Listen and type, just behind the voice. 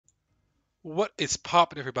What is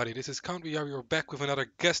poppin', everybody? This is Count Riario back with another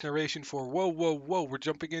guest narration for Whoa Whoa Whoa. We're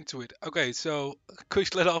jumping into it. Okay, so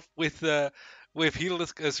Kush led off with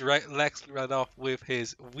Heedless as Lex led off with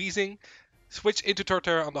his wheezing. Switch into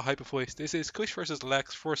Torterra on the hyper voice. This is Kush versus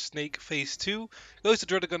Lex for Snake Phase 2. Goes to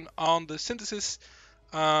Drudigan on the synthesis.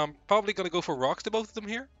 Probably gonna go for rocks to both of them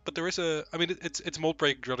here, but there is a. I mean, it's Mold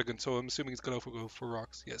Break Drudigan, so I'm assuming it's gonna go for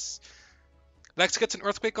rocks. Yes. Lex gets an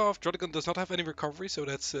Earthquake off. Drotagon does not have any recovery, so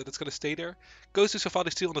that's going to stay there. Goes to Safari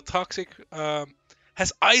Steel on the Toxic.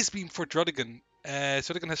 Has Ice Beam for Drotagon.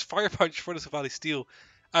 Drotagon has Fire Punch for the Safari Steel.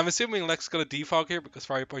 I'm assuming Lex is going to defog here because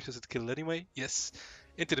Fire Punch doesn't kill anyway. Yes.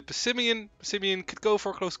 Into the Pessimian. Pessimian could go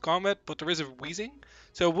for close combat, but there is a Wheezing.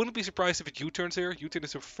 So I wouldn't be surprised if it U-turns here. U-turn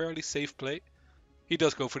is a fairly safe play. He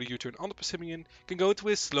does go for the U-turn on the Pessimian. Can go into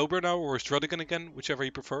his Slowbro now or his Drotagon again, whichever he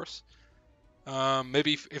prefers.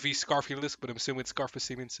 Maybe if he's Scarf Healers, but I'm assuming it's Scarf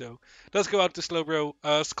Pessimian, so does go out to Slowbro.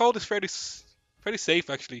 Scald is fairly safe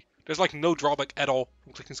actually. There's like no drawback at all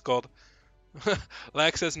from clicking Scald.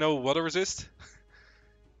 Lax has no water resist,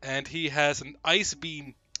 and he has an Ice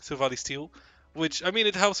Beam Sylvali Steel, which I mean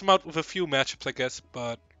it helps him out with a few matchups I guess,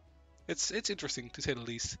 but it's interesting to say the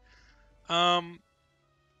least. Um,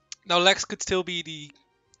 Now Lex could still be the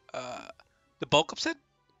bulk upset,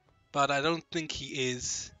 but I don't think he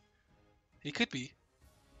is. He could be.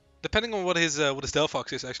 Depending on what his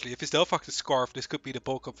Delphox is actually. If his Delphox is Scarf, this could be the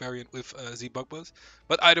bulk up variant with Z Bugbuzz.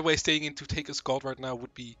 But either way, staying in to take a Scald right now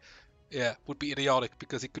would be idiotic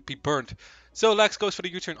because he could be burnt. So Lax goes for the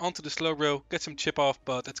U-turn onto the Slowbro, gets some chip off,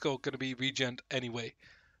 but that's gonna be regen anyway.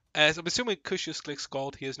 As I'm assuming Kush just clicks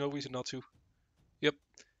Scald, he has no reason not to. Yep.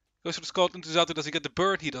 Goes for the Scald into Zato. Does he get the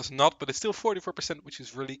burn? He does not, but it's still 44%, which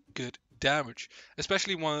is really good damage.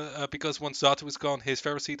 Especially because once Zato is gone, his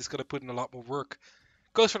Ferroseed is gonna put in a lot more work.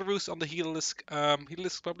 Goes for the roost on the Healisk. Healisk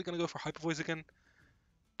is probably gonna go for Hyper Voice again.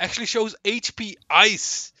 Actually shows HP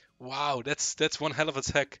Ice. Wow, that's one hell of a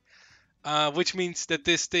tech. Which means that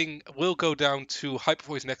this thing will go down to Hyper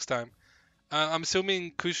Voice next time. I'm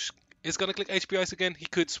assuming Kush is gonna click HP Ice again. He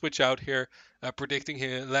could switch out here, predicting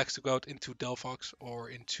Lex to go out into Delphox or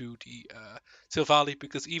into the Silvally,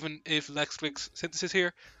 because even if Lex clicks Synthesis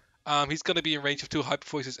here, he's gonna be in range of two Hyper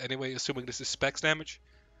Voices anyway, assuming this is Specs damage.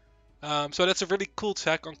 So that's a really cool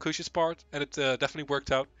tech on Kush's part, and it definitely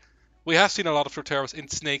worked out. We have seen a lot of Torterras in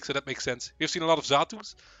Snake, so that makes sense. We've seen a lot of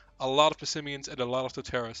Zatus, a lot of Pessimians, and a lot of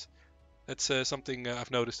Torterras. That's something I've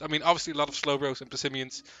noticed. I mean, obviously a lot of Slowbros and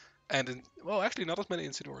Pessimians, well, actually not as many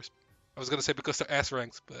Incineroars. I was gonna say because they're S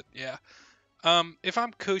ranks, but yeah. If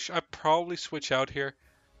I'm Kush, I probably switch out here.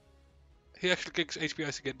 He actually kicks HP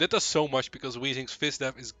Ice again. That does so much because Weezing's Fizz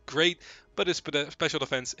Def is great, but his special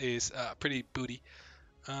defense is pretty booty.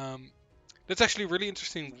 Um, that's actually really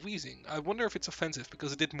interesting wheezing. I wonder if it's offensive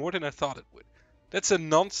because it did more than I thought it would. That's a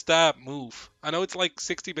non-stab move. I know it's like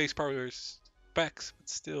 60 base power specs, but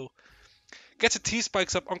still. Gets a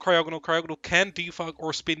T-spikes up on Cryogonal. Cryogonal can defog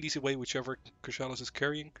or spin these away, whichever Kushalos is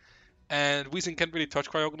carrying. And Weezing can't really touch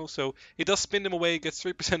Cryogonal, so he does spin them away, gets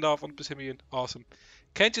 3% off on Pessimian. Awesome.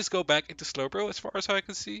 Can't just go back into Slowbro as far as I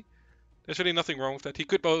can see. There's really nothing wrong with that. He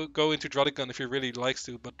could go into Drotagon if he really likes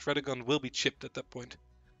to, but Drotagon will be chipped at that point.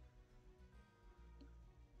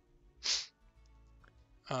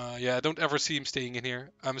 Yeah, I don't ever see him staying in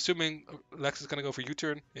here. I'm assuming Lex is gonna go for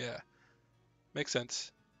U-turn. Yeah, makes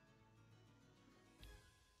sense.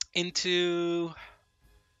 Into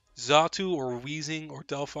Zatu or Weezing or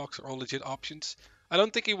Delphox are all legit options. I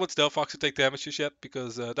don't think he wants Delphox to take damage just yet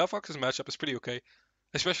because Delphox's matchup is pretty okay.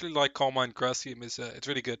 Especially like Calm Mind Grassium is it's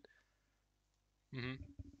really good. I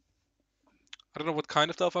don't know what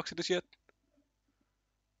kind of Delphox it is yet.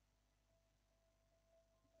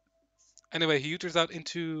 Anyway, he U-turns out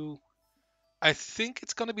into I think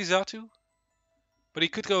it's gonna be Zatu, but he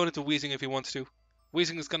could go into Weezing if he wants to.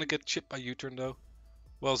 Weezing is gonna get chipped by U-turn though.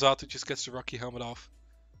 Well, Zatu just gets the Rocky helmet off.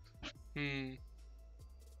 I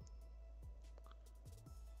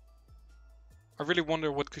really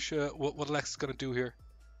wonder what Lex is gonna do here.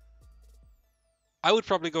 I would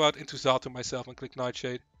probably go out into Zatu myself and click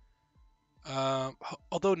Nightshade.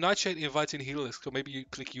 Although Nightshade invites in Healisk, so maybe you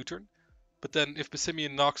click U-turn. But then if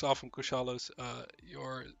Pessimian knocks off from Kushalos,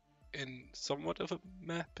 you're in somewhat of a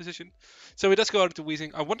meh position. So he does go out into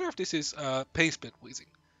Weezing. I wonder if this is Pain Split Weezing.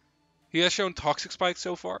 He has shown Toxic Spike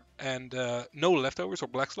so far, and no Leftovers or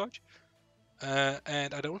Black Sludge.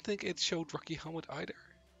 And I don't think it showed Rocky Helmet either.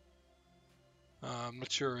 I'm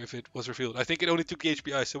not sure if it was revealed. I think it only took the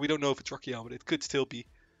HBI, so we don't know if it's Rocky Helmet. It could still be.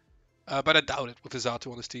 But I doubt it with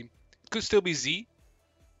Zato on his team. It could still be Z.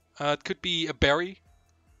 It could be a Berry.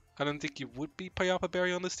 I don't think you would be Payapa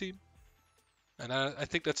Berry on this team. And I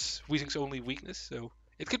think that's Weezing's only weakness, so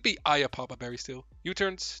It could be Aya Papa Berry still.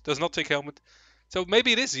 U-turns, does not take helmet. So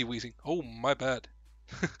maybe it is Z-Weezing. Oh, my bad.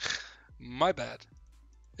 My bad.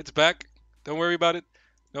 It's back. Don't worry about it.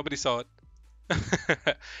 Nobody saw it.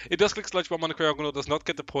 It does click Sludge Bomb on the Cryogonal, does not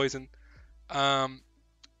get the poison.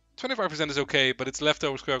 25% is okay, but it's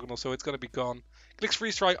leftovers Cryogonal, so it's gonna be gone. Clicks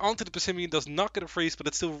Freeze Dry onto the Passimian, does not get a freeze, but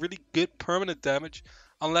it's still really good permanent damage.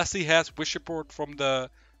 Unless he has Wish Support from the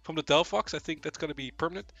Delphox, I think that's gonna be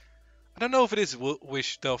permanent. I don't know if it is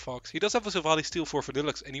Wish Delphox. He does have a Savali Steel for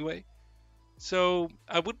Vanillux anyway. So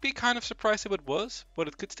I would be kind of surprised if it was, but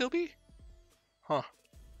it could still be. Huh.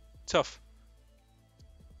 Tough.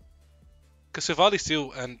 Because Savali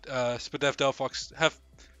Steel and Spadef Delphox have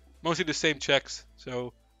mostly the same checks.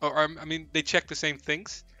 So, I mean, they check the same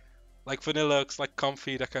things. Like Vanillux, like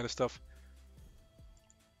Comfy, that kind of stuff.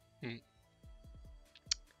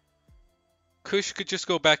 Kush could just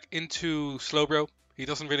go back into Slowbro. He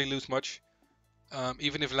doesn't really lose much.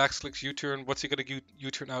 Even if Lax clicks U-turn, what's he gonna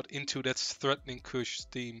U-turn out into that's threatening Kush's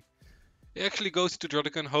team? He actually goes to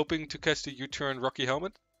Druddigon hoping to catch the U-turn Rocky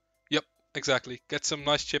Helmet. Yep, exactly. Get some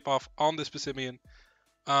nice chip off on this Passimian.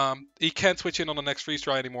 He can't switch in on the next freeze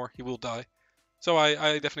dry anymore. He will die. So I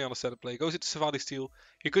definitely understand the play. Goes into Savali Steel.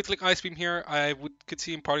 He could click Ice Beam here. Could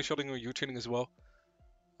see him party shotting or U-turning as well.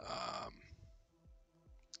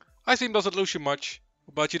 Ice Beam doesn't lose you much,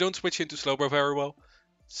 but you don't switch into Slowbro very well.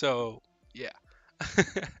 So yeah.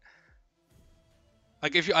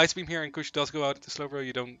 Like if you Ice Beam here and Kush does go out into Slowbro,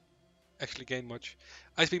 you don't actually gain much.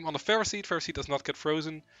 Ice Beam on the Ferroseed. Ferroseed does not get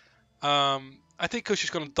frozen. I think Kush is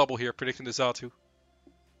going to double here, predicting the Xatu.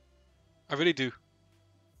 I really do.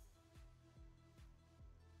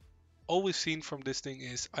 All we've seen from this thing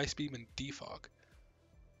is Ice Beam and Defog.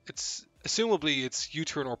 It's assumably it's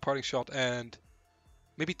U-turn or parting shot and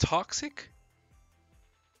maybe Toxic.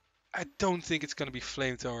 I don't think it's going to be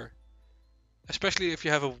Flamethrower, especially if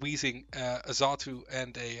you have a Weezing, a Xatu,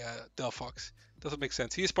 and a Delphox. Doesn't make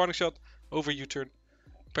sense. He is parting shot over U-turn.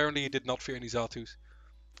 Apparently he did not fear any Xatus.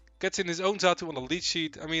 Gets in his own Xatu on the Leech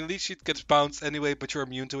Sheet. I mean, Leech Sheet gets bounced anyway, but you're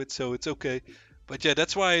immune to it, so it's okay. But yeah,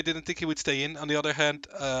 that's why I didn't think he would stay in. On the other hand,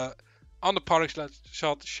 on the parting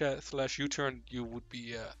shot slash U-turn, you would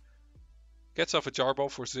be gets off a jar ball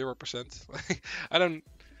for 0%.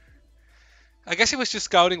 I guess he was just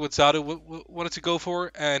scouting what Xatu wanted to go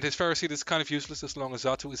for, and his Ferroseed is kind of useless as long as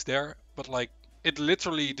Xatu is there. But like, it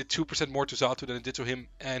literally did 2% more to Xatu than it did to him,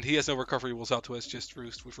 and he has no recovery while Xatu has just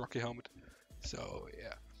roost with Rocky Helmet. So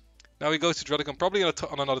yeah. Now he goes to Druddigon, probably on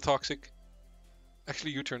another Toxic.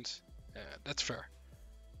 Actually, U-turns. Yeah, that's fair.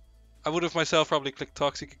 I would have myself probably clicked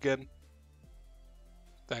Toxic again.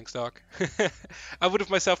 Thanks, Doc. I would have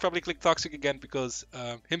myself probably clicked Toxic again because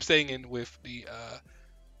him staying in with the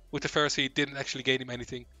Ferroseed didn't actually gain him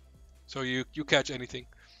anything. So you catch anything.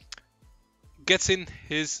 Gets in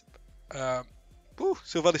his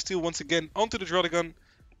Sylvanic Steel once again onto the Druddigon.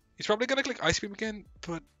 He's probably gonna click Ice Beam again,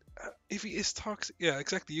 but if he is Toxic, yeah,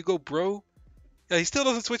 exactly. You go, bro. Yeah, he still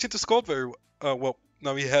doesn't switch into Scald very well. Well,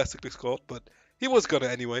 now he has to click Scald, but he was gonna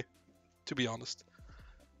anyway, to be honest.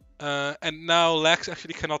 And now Lax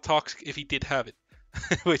actually cannot Toxic if he did have it,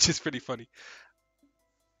 which is pretty funny.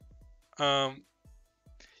 Yeah,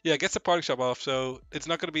 gets the parting shot off, so it's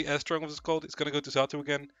not going to be as strong as the Scald. It's going to go to Xatu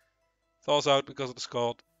again. Thaws out because of the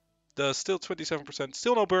Scald. Does still 27%.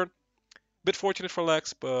 Still no burn. Bit fortunate for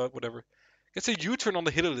Lax, but whatever. Gets a U-turn on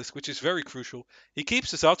the hitter list, which is very crucial. He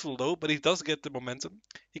keeps the Xatu low, but he does get the momentum.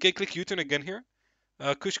 He can click U-turn again here.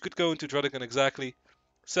 Kush could go into Druddigon exactly.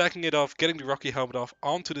 Sacking it off, getting the Rocky Helmet off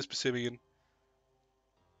onto this Passimian.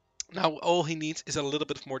 Now all he needs is a little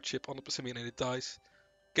bit more chip on the Passimian and it dies.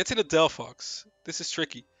 Gets in a Delphox. This is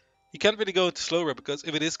tricky. He can't really go into Slowbro because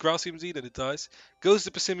if it is Grass CMZ, then it dies. Goes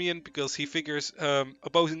to Passimian because he figures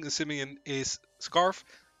opposing the Passimian is Scarf,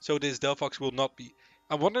 so this Delphox will not be.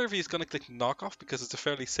 I wonder if he's going to click Knockoff because it's a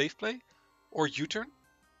fairly safe play. Or U-turn.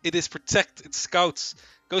 It is Protect. It Scouts.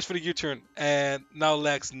 Goes for the U-turn. And now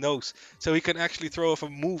Lax knows. So he can actually throw off a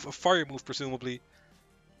move, a fire move presumably.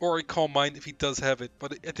 Or a Calm Mind if he does have it.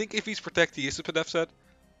 But I think if he's Protect, he is a Pedef set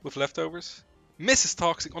with leftovers. Misses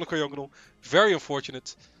Toxic on a Cryogonal. Very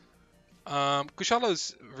unfortunate.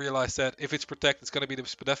 Kushalos realized that if it's Protect, it's going to be the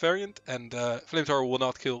Spadef variant. And Flamethrower will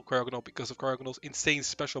not kill Cryogonal because of Cryogonal's insane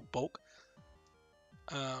special bulk.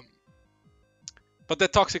 But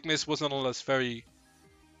that Toxic miss was nonetheless very,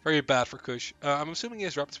 very bad for Kush. I'm assuming he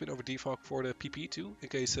has Rapid Spin over Defog for the PP too, in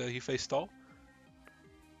case he faced Stall.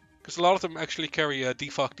 Because a lot of them actually carry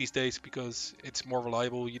Defog these days because it's more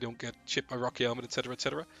reliable. You don't get chipped by Rocky Helmet, etc.,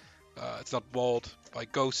 etc. It's not walled by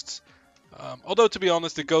ghosts. Although, to be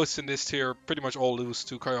honest, the ghosts in this tier pretty much all lose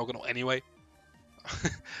to Cryogonal anyway.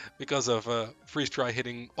 because of freeze dry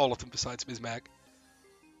hitting all of them besides Bismag.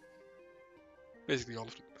 Basically all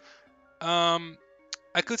of them.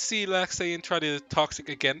 I could see Lax stay and try to toxic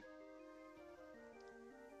again.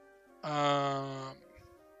 Um,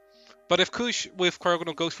 but if Kush with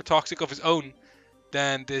Cryogonal goes for toxic of his own,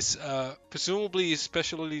 then this presumably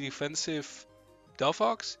especially defensive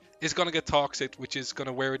Delphox is gonna get toxic, which is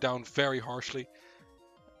gonna wear it down very harshly.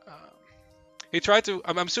 Um, he tried to.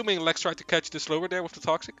 I'm assuming Lex tried to catch the slower there with the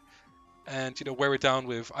toxic, and wear it down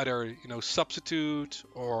with either substitute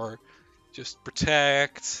or just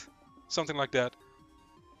protect, something like that.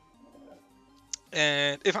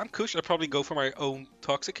 And if I'm Kush, I'd probably go for my own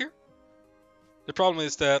toxic here. The problem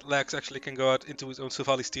is that Lex actually can go out into his own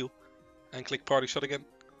Silvally Steel and click Party Shot again.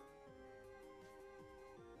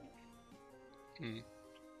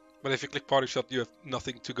 But if you click Party Shot, you have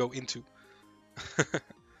nothing to go into.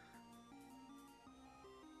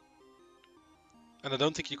 And I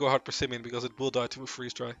don't think you go hard Persimmon because it will die to a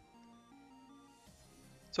freeze dry.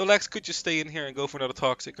 So Lex could just stay in here and go for another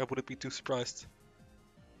toxic. I wouldn't be too surprised.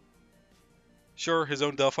 Sure, his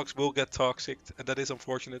own Delphox will get toxic, and that is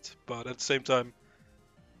unfortunate, but at the same time,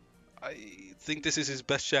 I think this is his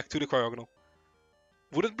best check to the Cryogonal.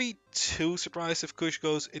 Wouldn't be too surprised if Kush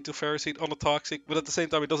goes into Ferrocene on the toxic, but at the same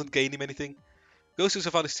time it doesn't gain him anything. Goes to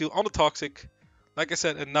Silvally Steel on the toxic, like I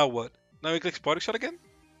said, and now what? Now he clicks Party Shot again?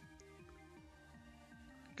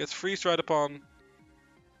 Gets freeze dried upon.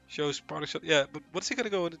 Shows Party Shot. Yeah, but what's he gonna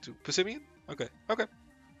go into? Persimmon? Okay, okay.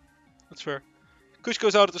 That's fair. Kush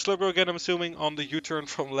goes out at the Slowbro again, I'm assuming, on the U-turn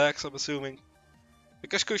from Lex, I'm assuming.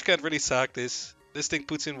 Because Kush can't really sack this. This thing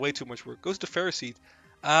puts in way too much work. Goes to Ferrocene.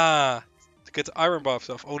 Ah, to get the Iron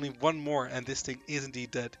Buffs off. Only one more, and this thing is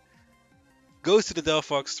indeed dead. Goes to the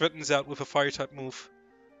Delphox, threatens out with a fire type move.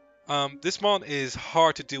 This mon is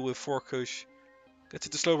hard to deal with for Kush. Gets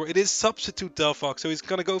it to Slowbro. It is substitute Delphox, so he's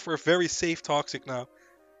gonna go for a very safe toxic now.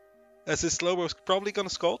 As his Slowbro is probably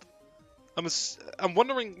gonna Scald. I'm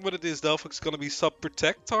wondering whether this Delphox is gonna be sub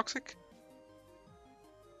protect toxic.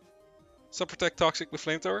 Sub protect toxic with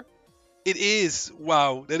flamethrower. It is.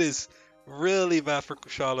 Wow, that is really bad for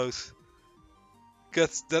Kushalos.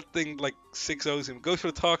 Gets that thing like 6-0s him. Goes for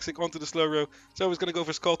the toxic onto the Slowbro. So he's gonna go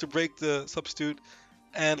for Scald to break the substitute.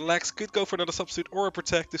 And Lex could go for another substitute or a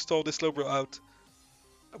protect to stall this Slowbro out.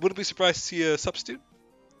 I wouldn't be surprised to see a substitute.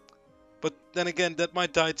 But then again, that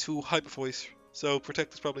might die to Hyper Voice. So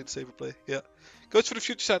protect is probably the safer play. Yeah. Goes for the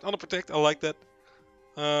future sight on a protect. I like that.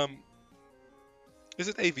 Is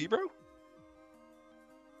it AV, bro?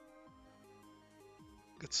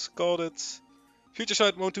 Gets scalded. Future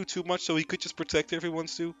sight won't do too much, so he could just protect if he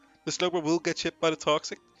wants to. The Slowbro will get chipped by the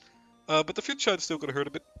toxic. But the future sight is still gonna hurt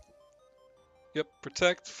a bit. Yep,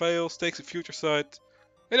 protect, fails, takes a future sight.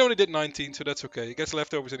 It only did 19, so that's okay. He gets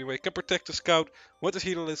leftovers anyway. Can protect the scout. What his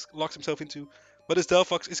healer locks himself into. But his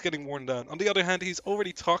Delphox is getting worn down. On the other hand, he's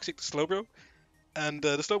already toxic to Slowbro. And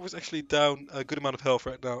the Slowbro is actually down a good amount of health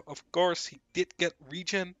right now. Of course, he did get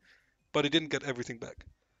regen, but he didn't get everything back.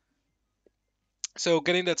 So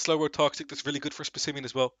getting that Slowbro toxic is really good for Specimen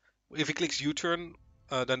as well. If he clicks U-turn,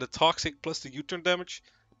 then the toxic plus the U-turn damage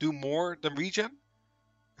do more than regen.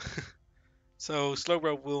 So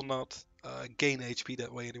Slowbro will not gain HP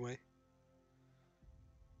that way anyway.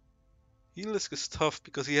 Helisk is tough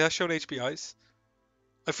because he has shown HP Ice.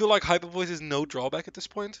 I feel like Hyper Voice is no drawback at this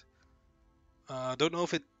point. I don't know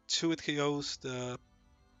if it 2-hit KOs the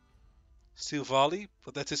Steel Volley,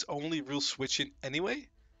 but that's his only real switch in anyway.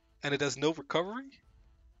 And it has no recovery.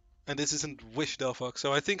 And this isn't Wish Delphox,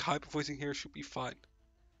 so I think Hyper Voicing here should be fine.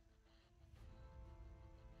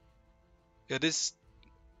 Yeah, this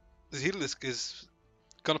Helisk is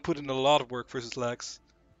gonna put in a lot of work versus Lex.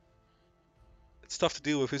 It's tough to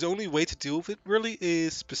deal with. His only way to deal with it really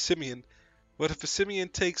is Persimmon. But if Persimmon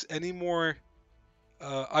takes any more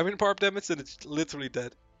Iron Barb damage, then it's literally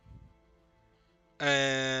dead.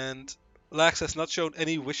 And Lax has not shown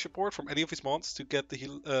any wish support from any of his mons to get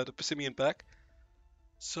the Persimmon back.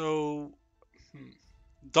 So,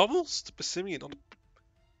 doubles the Persimmon on the...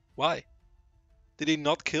 Why? Did he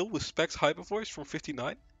not kill with Specs Hyper Voice from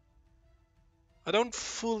 59? I don't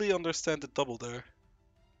fully understand the double there.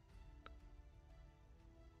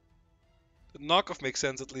 The knockoff makes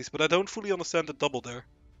sense at least, but I don't fully understand the double there.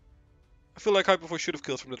 I feel like Hyper Voice should have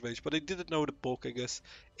killed from that range, but they didn't know the bulk, I guess.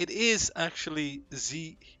 It is actually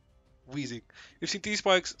Z Wheezing. You've seen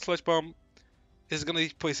T-Spikes, Sludge Bomb. Is it going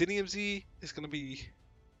to be Poisonium Z? Is it going to be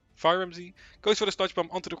Fire MZ? Goes for the Sludge Bomb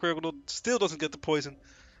onto the Cryogonal, still doesn't get the poison.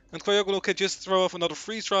 And Cryogonal can just throw off another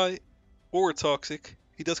Freeze Dry or a Toxic.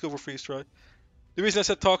 He does go for Freeze Dry. The reason I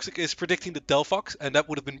said Toxic is predicting the Delphox, and that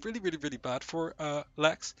would have been really, really, really bad for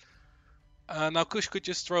Lax. Now Kush could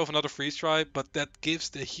just throw off another freeze try, but that gives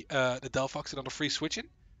the Delphox another free switch in,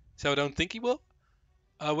 so I don't think he will.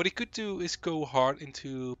 What he could do is go hard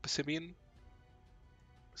into Passimian.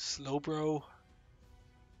 Slowbro.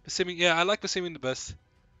 Passimian, yeah, I like Passimian the best.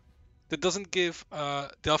 That doesn't give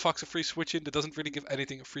Delphox a free switch in, that doesn't really give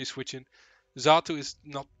anything a free switch in. Xatu is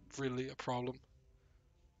not really a problem.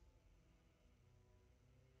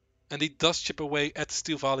 And he does chip away at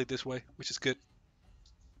Steel Valley this way, which is good.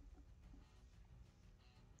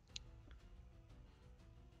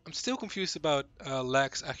 I'm still confused about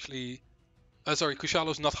Lax actually... sorry,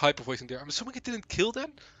 Kushalos not hyper voicing there. I'm assuming it didn't kill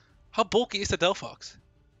then? How bulky is that Delphox?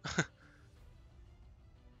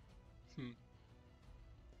 hmm.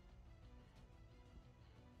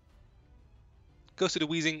 Goes to the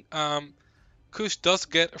Wheezing. Kush does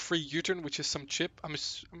get a free U-turn, which is some chip.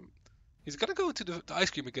 He's gonna go to the ice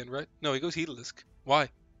cream again, right? No, he goes Heedlisk. Why?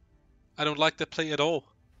 I don't like that play at all.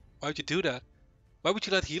 Why would you do that? Why would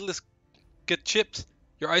you let Heedlisk get chipped?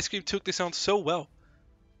 Your ice cream took this on so well.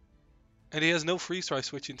 And he has no freeze try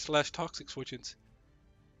switching / toxic switchings.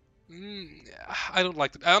 I don't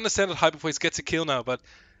like that. I understand that Hyper Voice gets a kill now, but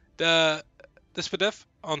the Spadef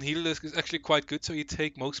on Heedlisk is actually quite good, so you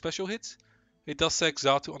take most special hits. It does sack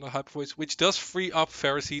Xatu on the Hyper Voice, which does free up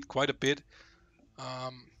Ferroseed quite a bit.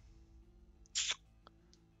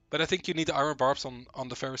 But I think you need the Iron Barbs on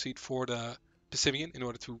the Ferroseed for the Passimian in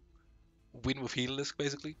order to win with Heedlisk,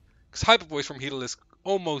 basically. Because Hyper Voice from Heedlisk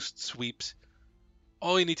almost sweeps.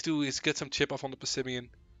 All you need to do is get some chip off on the Passimian.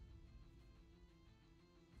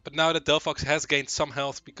 But now that Delphox has gained some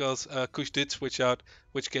health because Kush did switch out,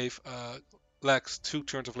 which gave Lax 2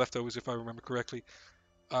 turns of leftovers if I remember correctly.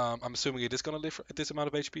 I'm assuming it is going to live at this amount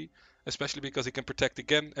of HP, especially because he can protect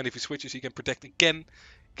again, and if he switches he can protect again,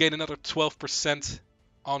 gain another 12%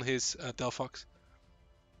 on his Delphox.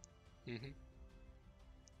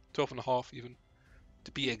 12.5 even,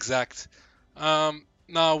 to be exact.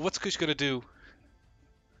 Now what's Kush going to do?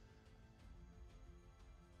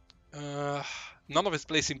 None of his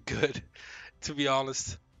plays seem good, to be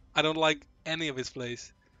honest. I don't like any of his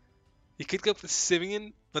plays. He could go for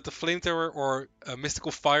Simeon, but the Flamethrower or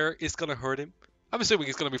Mystical Fire is gonna hurt him. I'm assuming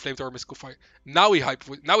it's gonna be Flamethrower or Mystical Fire. Now he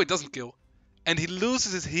now it doesn't kill. And he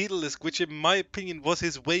loses his Heedlisk, which in my opinion was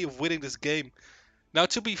his way of winning this game. Now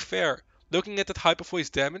to be fair, looking at that Hyper Voice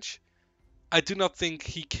damage, I do not think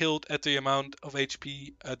he killed at the amount of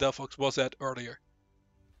HP Delphox was at earlier.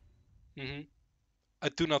 I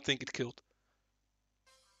do not think it killed.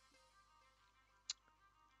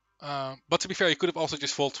 But to be fair, he could have also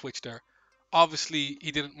just Volt Switched there. Obviously,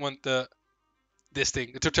 he didn't want the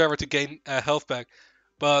Torterra to gain health back.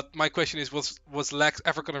 But my question is, was Lax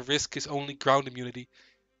ever going to risk his only ground immunity?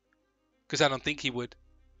 Because I don't think he would.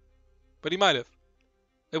 But he might have.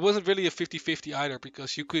 It wasn't really a 50-50 either,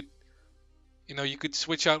 because you could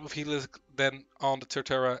switch out with Heedless then on the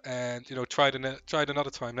Torterra and, try it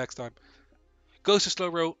another time next time. Goes to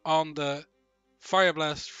Slowbro on the Fire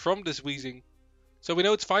Blast from this Wheezing. So we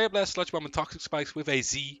know it's Fire Blast, Sludge Bomb, and Toxic Spikes with a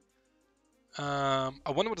Z. I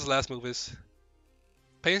wonder what his last move is.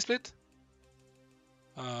 Pain Split?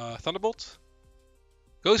 Thunderbolt?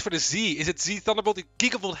 Goes for the Z. Is it Z Thunderbolt? The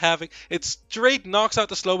Gigavolt Havoc. It straight knocks out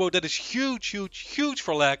the Slowbro. That is huge, huge, huge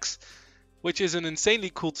for Lax. Which is an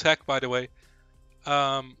insanely cool tech, by the way.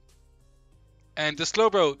 And the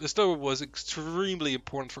Slowbro was extremely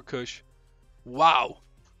important for Kush. Wow.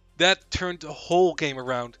 That turned the whole game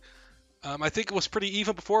around. I think it was pretty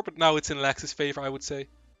even before, but now it's in Lax's favor, I would say.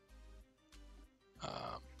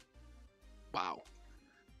 Wow.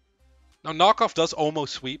 Now, Knockoff does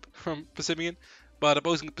almost sweep from Passimian, but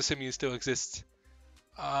opposing Passimian still exists.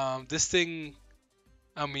 This thing,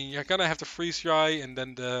 I mean, you're gonna have to freeze dry, and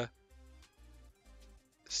then the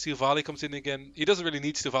Steel Valley comes in again. He doesn't really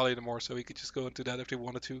need Steel Valley anymore, so he could just go into that if he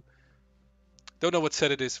wanted to. Don't know what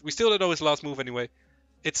set it is. We still don't know his last move anyway.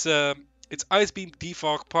 It's Ice Beam,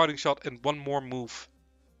 Defog, Parting Shot, and one more move.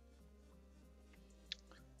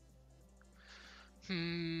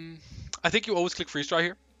 I think you always click Freeze Dry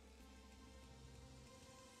here.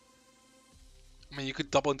 I mean, you could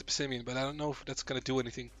double into Passimian, but I don't know if that's gonna do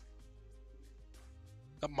anything.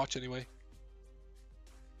 Not much anyway.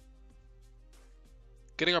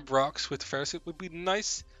 Getting up rocks with Ferroseed would be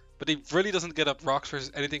nice, but he really doesn't get up rocks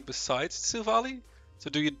versus anything besides Silvally. So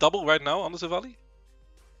do you double right now on the Silvally?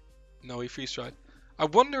 No, he freeze dried. I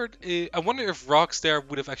wonder if rocks there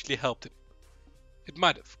would have actually helped him. It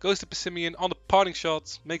might have. Goes to Passimian on the parting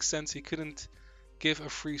shots. Makes sense. He couldn't give a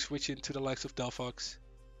free switch into the likes of Delphox.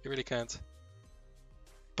 He really can't.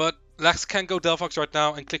 But Lax can go Delphox right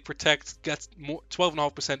now and click Protect. Gets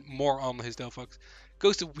 12.5% more on his Delphox.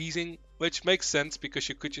 Goes to Wheezing, which makes sense because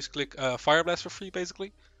you could just click Fire Blast for free,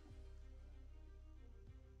 basically.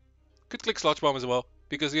 Could click Sludge Bomb as well,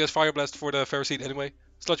 because he has Fire Blast for the Ferroseed anyway.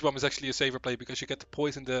 Sludge Bomb is actually a safer play because you get to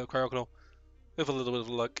poison the Cryogonal with a little bit of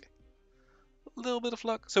luck. A little bit of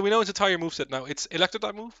luck. So we know his entire moveset now. It's Electro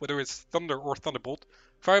type move, whether it's Thunder or Thunderbolt,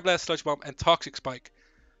 Fire Blast, Sludge Bomb, and Toxic Spike.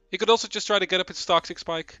 He could also just try to get up its Toxic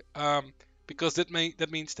Spike, because that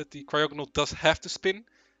means that the Cryogonal does have to spin,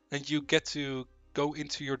 and you get to go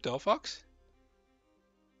into your Delphox.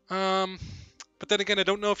 But then again, I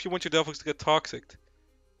don't know if you want your Delphox to get Toxic.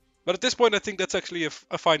 But at this point, I think that's actually a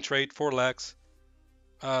fine trade for Lax.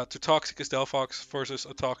 To Toxic his Delphox versus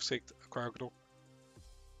a Toxic Cryogonal.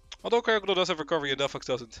 Although Cryogonal does have recovery and Delphox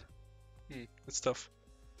doesn't. It's tough.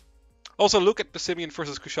 Also, look at Passimian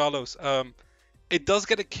versus Kushalos. It does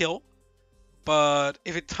get a kill, but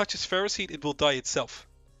if it touches Ferroseed, it will die itself.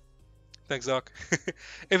 Thanks, Doc.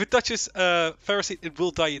 If it touches Ferroseed, it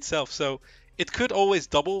will die itself. So it could always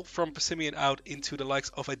double from Passimian out into the likes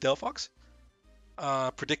of a Delphox,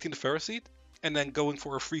 predicting the Ferroseed, and then going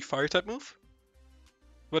for a free Fire type move.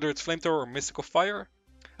 Whether it's Flamethrower or Mystical Fire.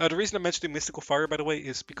 The reason I'm mentioning Mystical Fire, by the way,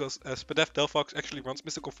 is because Spadef Delphox actually runs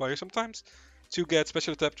Mystical Fire sometimes to get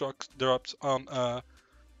special attack drops on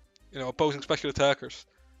opposing special attackers.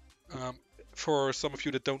 For some of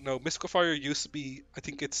you that don't know, Mystical Fire used to be, I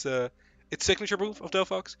think it's signature move of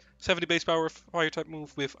Delphox, 70 base power Fire type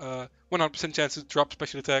move with 100% chance to drop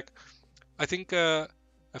special attack. I think a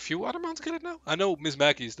few other mons get it now. I know Miss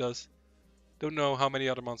Maggie's does. Don't know how many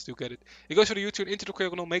other mons do get it. It goes for the U-turn into the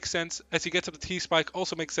Cryogonal, makes sense. As he gets up the T-Spike,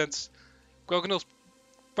 also makes sense. Cryogonal's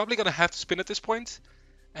probably gonna have to spin at this point.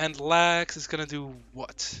 And Lax is gonna do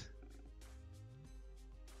what?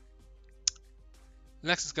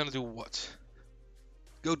 Lax is gonna do what?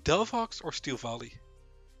 Go Delphox or Steel Volley?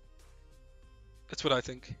 That's what I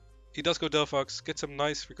think. He does go Delphox, get some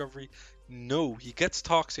nice recovery. No, he gets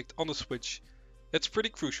Toxic on the switch. That's pretty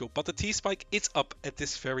crucial, but the T-Spike is up at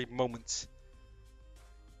this very moment.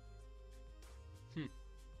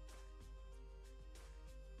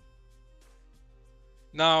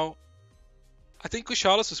 Now, I think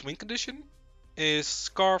Kushalos' win condition is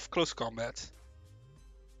Scarf Close Combat.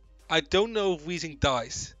 I don't know if Wheezing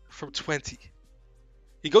dies from 20.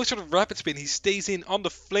 He goes for the Rapid Spin, he stays in on the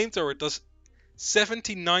Flamethrower, does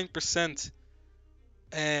 79%.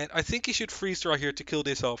 And I think he should Freeze Dry here to kill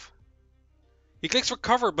this off. He clicks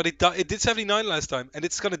Recover, but it did 79 last time, and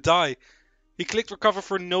it's gonna die. He clicked Recover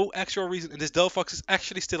for no actual reason, and this Delphox is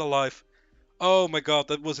actually still alive. Oh my god,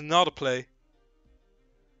 that was not a play.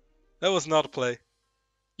 That was not a play.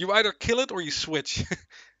 You either kill it or you switch.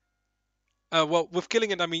 Well, with killing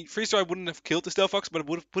it, I mean, Freeze Dry wouldn't have killed this Delphox, but it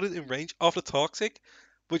would have put it in range of the Toxic,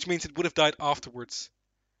 which means it would have died afterwards.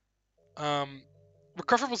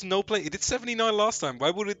 Recover was no play. It did 79 last time. Why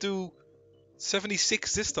would it do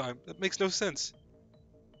 76 this time? That makes no sense.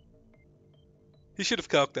 He should have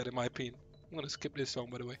calced that, in my opinion. I'm gonna skip this song,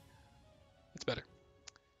 by the way. It's better.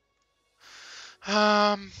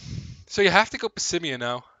 So you have to go Passimia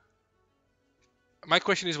now. My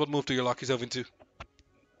question is, what move do you lock yourself into?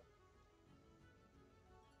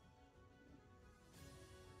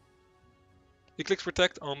 He clicks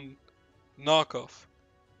Protect on Knockoff.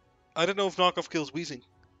 I don't know if Knockoff kills Wheezing.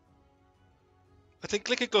 I think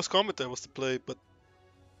clicking Close Combat there was the play, but...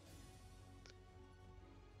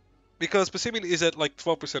 because Passimian is at like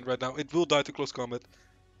 12% right now, it will die to Close Combat.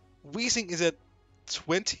 Wheezing is at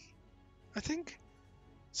 20, I think?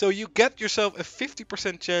 So you get yourself a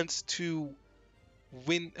 50% chance to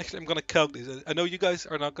win. Actually, I'm gonna calc this. I know you guys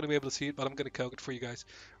are not gonna be able to see it, but I'm gonna calc it for you guys.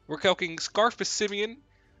 We're calculating Scarf Passimian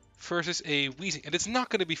versus a Wheezing, and it's not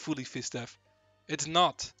gonna be fully Fistef. It's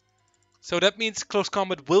not. So that means Close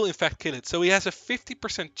Combat will in fact kill it. So he has a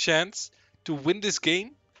 50% chance to win this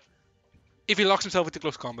game if he locks himself into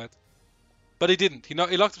Close Combat. But he didn't. He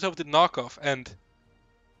locked himself into Knockoff, and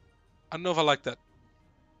I don't know if I like that.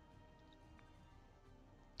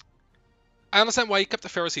 I understand why he kept the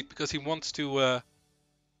Ferroseed, because he wants to...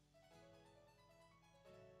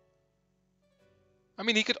 I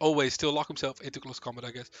mean, he could always still lock himself into Close Combat,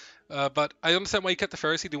 I guess. But I understand why he kept the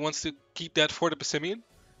Ferroseed. He wants to keep that for the Passimian.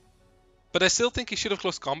 But I still think he should have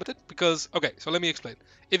Close Combated, because... okay, so let me explain.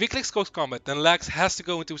 If he clicks Close Combat, then Lax has to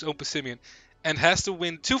go into his own Passimian, and has to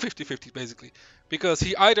win two 50-50s, basically. Because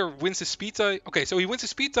he either wins the speed tie... okay, so he wins the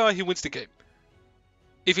speed tie, he wins the game.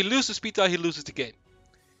 If he loses the speed tie, he loses the game.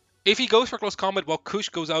 If he goes for Close Combat while Kush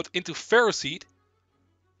goes out into Ferroseed,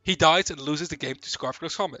 he dies and loses the game to Scarf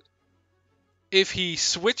Close Combat. If he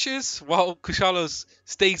switches while Kushalos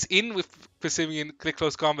stays in with Passimian click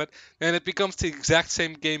Close Combat, then it becomes the exact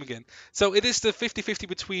same game again. So it is the 50-50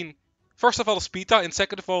 between First of all, speed tie, and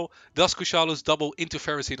second of all, does Kushalos double into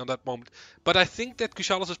Ferrocene on that moment? But I think that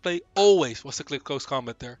Kushalos' play always was to click close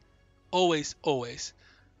combat there. Always, always.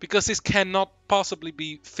 Because this cannot possibly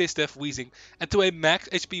be Fistef Wheezing. And to a max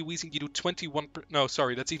HP Wheezing, you do 21. No,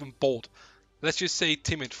 sorry, that's even bold. Let's just say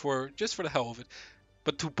timid for just for the hell of it.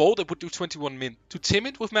 But to bold, it would do 21 min. To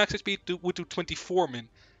timid with max HP, it would do 24 min.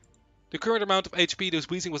 The current amount of HP those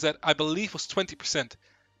Wheezing was at, I believe, was 20%.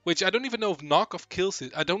 Which I don't even know if knockoff kills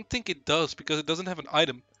it. I don't think it does because it doesn't have an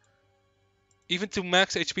item. Even to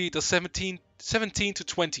max HP, it does 17 to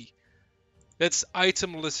 20. That's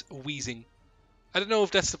itemless Wheezing. I don't know if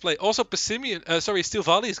that's the play. Also, Steel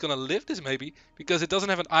Valley is gonna live this maybe because it doesn't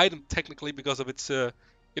have an item technically because of its,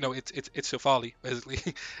 it's Steel Valley basically.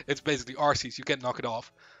 It's basically Arceus. You can't knock it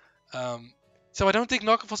off. So I don't think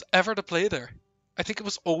knockoff was ever the play there. I think it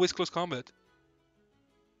was always close combat.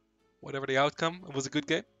 Whatever the outcome, it was a good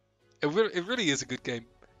game. It really is a good game.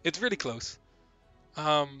 It's really close.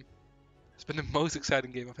 It's been the most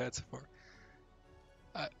exciting game I've had so far.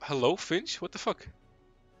 Hello, Finch? What the fuck?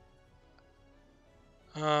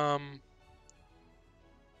 But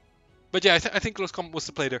yeah, I think close combat was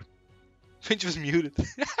the play there. Finch was muted.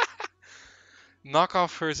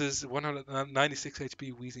 Knockoff versus 196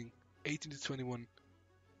 HP Wheezing. 18 to 21.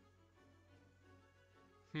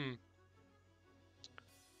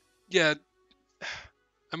 Yeah,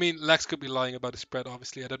 I mean, Lex could be lying about the spread,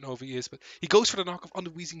 obviously. I don't know if he is, but he goes for the knockoff on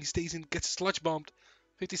the Wheezing. He stays in, gets sludge bombed.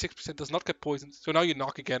 56% does not get poisoned. So now you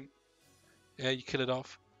knock again. Yeah, you kill it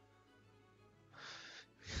off.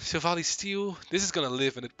 Silvally Steel. This is gonna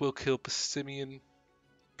live and it will kill Passimian.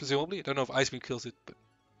 Presumably. I don't know if Ice Beam kills it, but.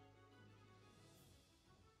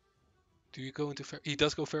 Do you go into he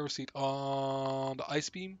does go Ferrocene on the Ice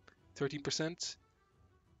Beam. 13%.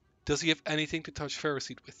 Does he have anything to touch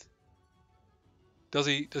Ferrocene with? Does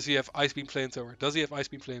he have Ice Beam Flamethrower? Does he have Ice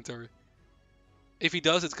Beam Flamethrower? If he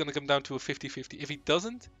does, it's gonna come down to a 50-50. If he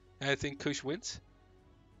doesn't, I think Kush wins.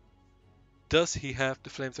 Does he have the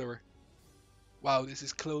Flamethrower? Wow, this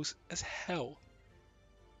is close as hell.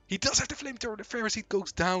 He does have the Flamethrower. The Ferrocene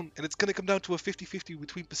goes down, and it's gonna come down to a 50-50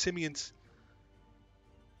 between Passimians.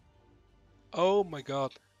 Oh my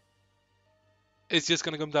god. It's just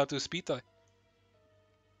gonna come down to a speed tie.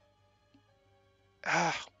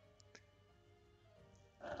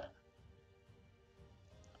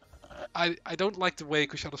 I don't like the way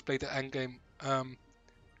Kushalos played the endgame. I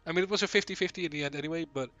mean, it was a 50-50 in the end anyway,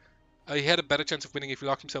 but he had a better chance of winning if he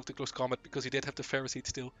locked himself to close combat because he did have the Ferrocene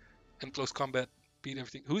still, and close combat beat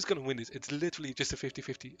everything. Who's gonna win this? It's literally just a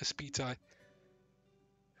 50-50, a speed tie.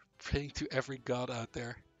 Praying to every god out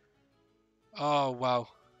there. Oh wow.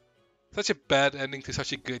 Such a bad ending to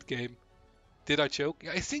such a good game. Did I choke?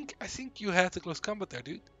 I think you had the close combat there,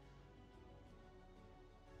 dude.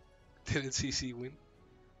 Didn't CC win?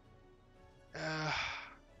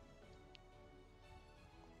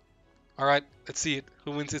 Alright, let's see it.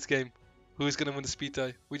 Who wins this game? Who is gonna win the speed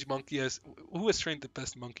tie? Which monkey has... Who has trained the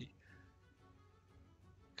best monkey?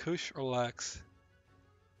 Kush or Lax?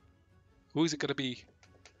 Who is it gonna be?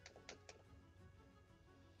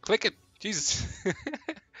 Click it! Jesus!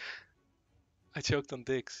 I choked on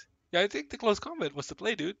dicks. Yeah, I think the close combat was the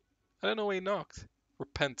play, dude. I don't know why he knocked.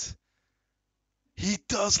 Repent. He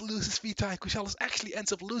does lose his speed tie. Kushalos actually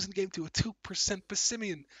ends up losing the game to a 2%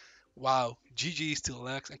 Passimian. Wow. GG's to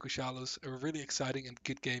Lax and Kushalos. A really exciting and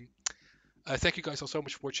good game. Thank you guys all so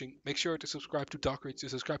much for watching. Make sure to subscribe to Dockrage, to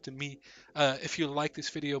subscribe to me. If you like this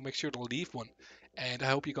video, make sure to leave one. And I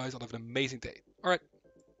hope you guys all have an amazing day. Alright.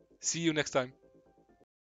 See you next time.